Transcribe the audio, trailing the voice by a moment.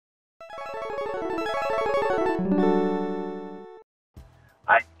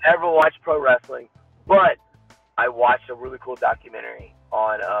never watched pro wrestling, but I watched a really cool documentary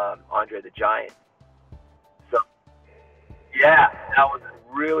on Andre the Giant. So yeah, that was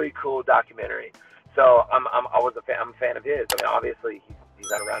a really cool documentary. So I'm a fan of his. I mean, obviously he's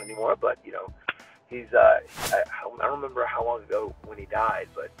not around anymore, but you know, I don't remember how long ago when he died,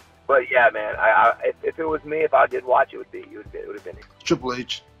 but yeah, man, if it was me, if I did watch it, it would have been Triple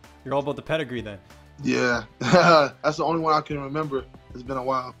H. You're all about the pedigree then. Yeah, that's the only one I can remember. It's been a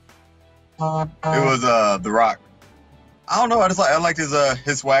while. It was The Rock. I don't know. I liked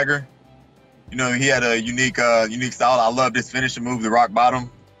his swagger. You know, he had a unique style. I loved his finishing move, the rock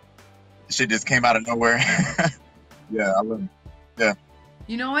bottom. The shit just came out of nowhere. Yeah, I love it. Yeah.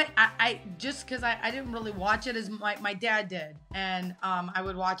 You know what? I just because I didn't really watch it as my dad did, and I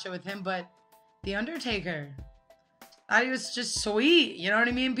would watch it with him. But The Undertaker, I thought he was just sweet. You know what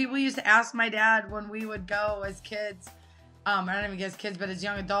I mean? People used to ask my dad when we would go as kids. I don't even guess kids, but as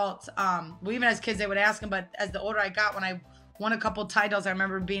young adults. Well, even as kids, they would ask him. But as the older I got, when I won a couple titles, I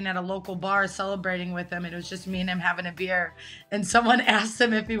remember being at a local bar celebrating with him. And it was just me and him having a beer. And someone asked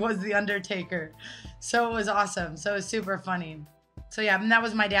him if he was The Undertaker. So it was awesome. So it was super funny. So yeah, and that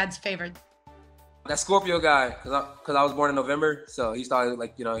was my dad's favorite. That Scorpio guy, because I was born in November. So he started,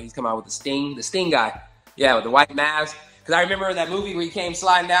 like, you know, he's come out with the Sting guy. Yeah, with the white mask. Because I remember that movie where he came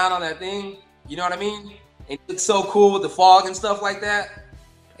sliding down on that thing. You know what I mean? And he looked so cool with the fog and stuff like that.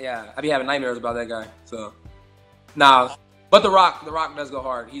 Yeah, I be having nightmares about that guy. So, nah. But The Rock does go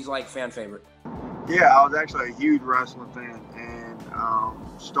hard. He's like fan favorite. Yeah, I was actually a huge wrestling fan.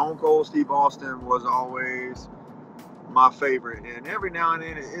 And Stone Cold Steve Austin was always my favorite. And every now and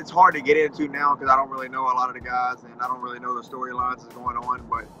then, it's hard to get into now because I don't really know a lot of the guys and I don't really know the storylines that's going on.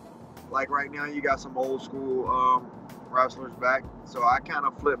 But like right now, you got some old school wrestlers back. So I kind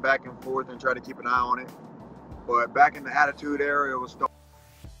of flip back and forth and try to keep an eye on it. But back in the Attitude Era, it was Stone.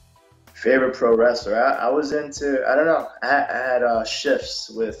 Favorite pro wrestler? I was into, I don't know, I had shifts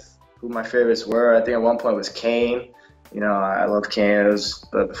with who my favorites were. I think at one point it was Kane. You know, I love Kane.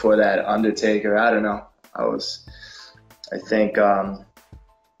 But before that, Undertaker. I don't know. I think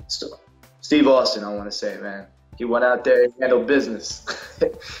Steve Austin, I want to say, man. He went out there and handled business.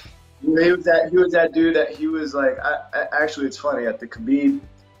 He was that dude that he was like, actually, it's funny, at the Khabib,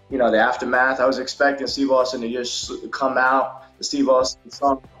 you know, the aftermath, I was expecting Steve Austin to just come out, the Steve Austin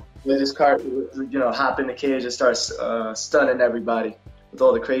song, with his cart, you know, hop in the cage and start stunning everybody with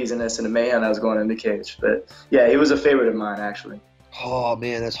all the craziness and the mayhem that was going in the cage. But yeah, he was a favorite of mine, actually. Oh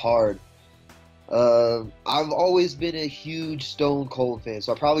man, that's hard. I've always been a huge Stone Cold fan,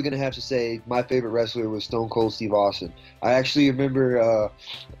 so I'm probably gonna have to say my favorite wrestler was Stone Cold Steve Austin. I actually remember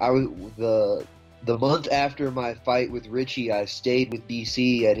I was the month after my fight with Richie, I stayed with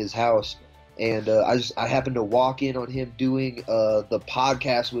DC at his house. And I happened to walk in on him doing the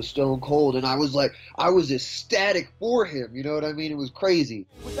podcast with Stone Cold, and I was ecstatic for him. You know what I mean? It was crazy.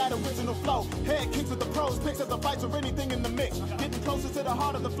 With that original flow, head kicks with the pros, picks up the fights or anything in the mix. Getting closer to the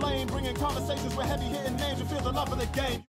heart of the flame, bringing conversations with heavy hitting names. You feel the love of the game.